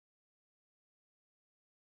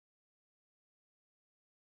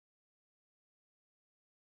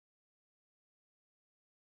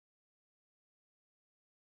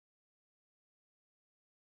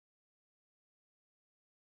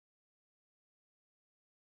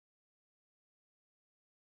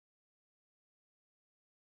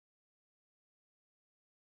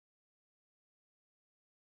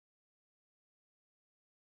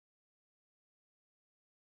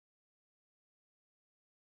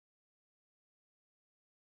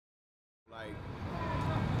Like,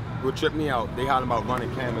 what tripped me out, they hollering about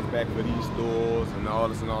running cameras back for these stores and all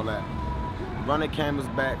this and all that. Running cameras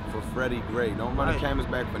back for Freddie Gray. Don't run the cameras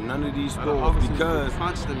back for none of these stores because,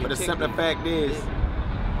 but the simple fact is,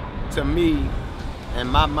 to me, in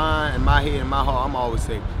my mind, in my head, in my heart, I'm always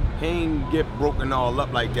saying, he ain't get broken all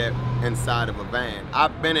up like that inside of a van.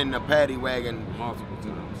 I've been in the paddy wagon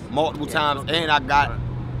multiple times, and I got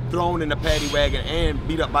thrown in the paddy wagon and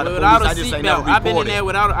beat up by the police. I just ain't never reported. I've been in there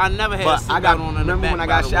without. I never had a seatbelt on in the back. Remember when I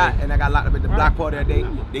got shot and I got locked up at the block party that day?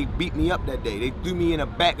 They beat me up that day. They threw me in the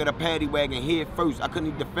back of the paddy wagon head first. I couldn't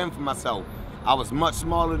even defend for myself. I was much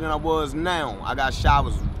smaller than I was now. I got shot. I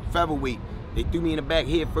was featherweight. They threw me in the back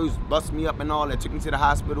head first, busted me up and all that, took me to the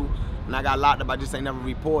hospital, and I got locked up. I just ain't never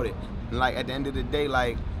reported. And like at the end of the day,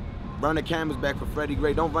 like, run the cameras back for Freddie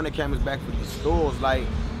Gray. Don't run the cameras back for the stores. Like,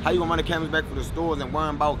 how you gonna run the cameras back for the stores and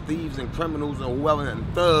worrying about thieves and criminals or whoever and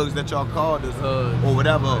thugs that y'all called us or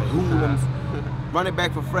whatever, hoodlums? Run it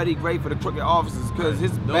back for Freddie Gray for the crooked officers because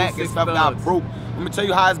his back and stuff got broke. I'm gonna tell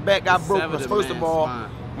you how his back got broke. Because first of all,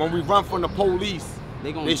 when we run from the police,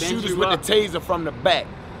 they shoot us with the taser from the back.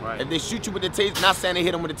 If they shoot you with the taser, not saying they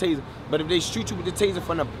hit them with the taser, but if they shoot you with the taser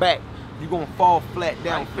from the back, you're gonna fall flat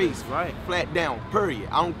down, face flat down, period.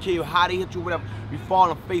 I don't care how they hit you, whatever. You fall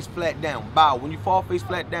on face flat down, bow. When you fall face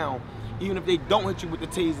flat down, even if they don't hit you with the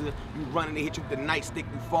taser, you run and they hit you with the nightstick,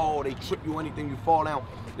 you fall, they trip you or anything, you fall down.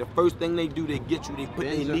 The first thing they do, they get you, they put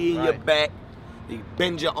their knee in your back, they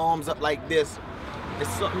bend your arms up like this. It's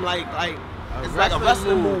something like it's like a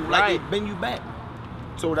wrestling move, like they bend you back.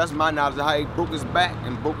 So that's my knowledge of how he broke his back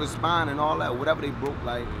and broke his spine and all that. Whatever they broke,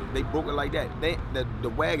 like they broke it like that. The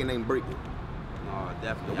wagon ain't break it. Oh,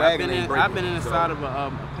 definitely. I've been inside of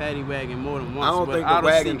a paddy wagon more than once. I don't think the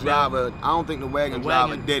wagon driver. I don't think the wagon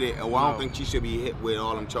driver did it, or I don't think she should be hit with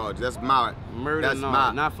all them charges. That's my murder. That's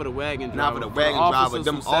not for the wagon driver. Not for the wagon driver.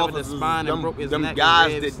 Them officers, them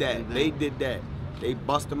guys did that. They did that. They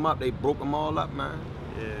bust them up. They broke them all up, man.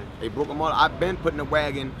 Yeah. They broke them all. I've been put in the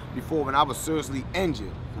wagon before when I was seriously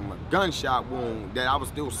injured from a gunshot wound that I was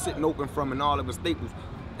still sitting open from and all of the staples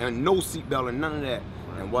and no seatbelt and none of that.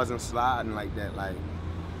 And wasn't sliding like that. Like,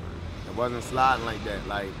 it wasn't sliding like that.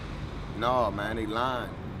 Like, no, man, they lying.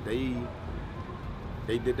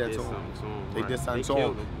 They did that to him. They did something to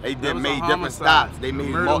him. They made different stops. They made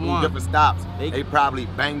multiple different stops. They probably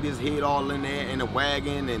banged his head all in there in the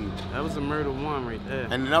wagon, and that was a murder one right there.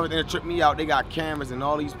 And another thing that tripped me out, they got cameras in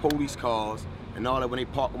all these police cars and all that. When they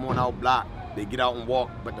park them on our block, they get out and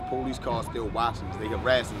walk, but the police cars still watching us. They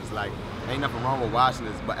harassing us. Like, ain't nothing wrong with watching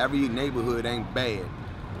us, but every neighborhood ain't bad.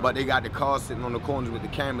 But they got the cars sitting on the corners with the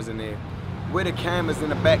cameras in there. Where the cameras in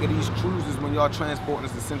the back of these cruisers when y'all transporting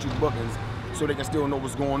us to central bookings so they can still know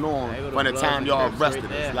what's going on by the time y'all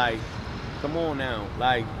arrested us? Like, come on now.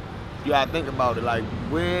 Like, you gotta think about it. Like,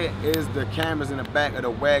 where is the cameras in the back of the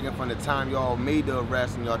wagon from the time y'all made the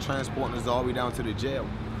arrest and y'all transporting us all the way down to the jail?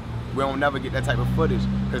 We don't never get that type of footage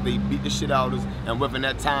because they beat the shit out of us, and within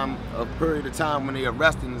that time, a period of time when they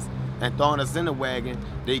arresting us and throwing us in the wagon,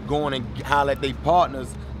 they going and holler at their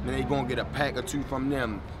partners, and they gonna get a pack or two from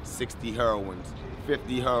them, 60 heroines,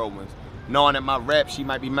 50 heroines. Knowing that my rap sheet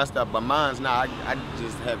might be messed up, but mine's not. I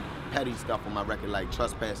just have petty stuff on my record, like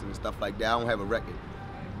trespassing and stuff like that. I don't have a record.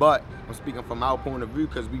 But I'm speaking from our point of view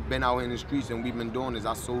because we've been out in the streets and we've been doing this.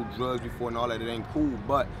 I sold drugs before and all that. It ain't cool,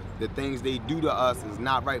 but the things they do to us is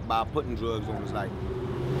not right by putting drugs on us. Like,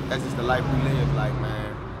 that's just the life we live. Like,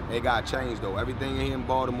 man, it got to change though. Everything in here in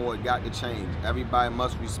Baltimore, it got to change. Everybody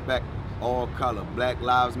must respect all color. Black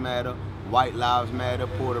lives matter, white lives matter,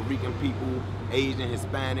 Puerto Rican people, Asian,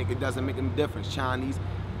 Hispanic, it doesn't make a difference. Chinese,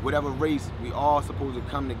 whatever race, we all supposed to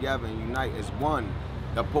come together and unite as one.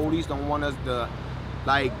 The police don't want us to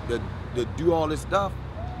to do all this stuff,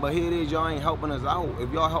 but here it is, y'all ain't helping us out.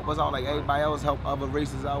 If y'all help us out like everybody else help other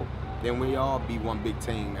races out, then we all be one big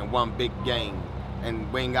team and one big gang.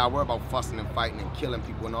 And we ain't gotta worry about fussing and fighting and killing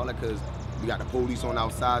people and all that, because we got the police on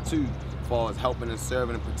our side too, as far as helping and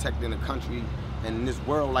serving and protecting the country and this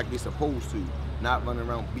world like they supposed to. Not running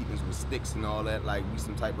around beating us with sticks and all that like we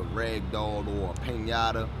some type of rag doll or a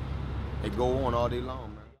pinata. They go on all day long.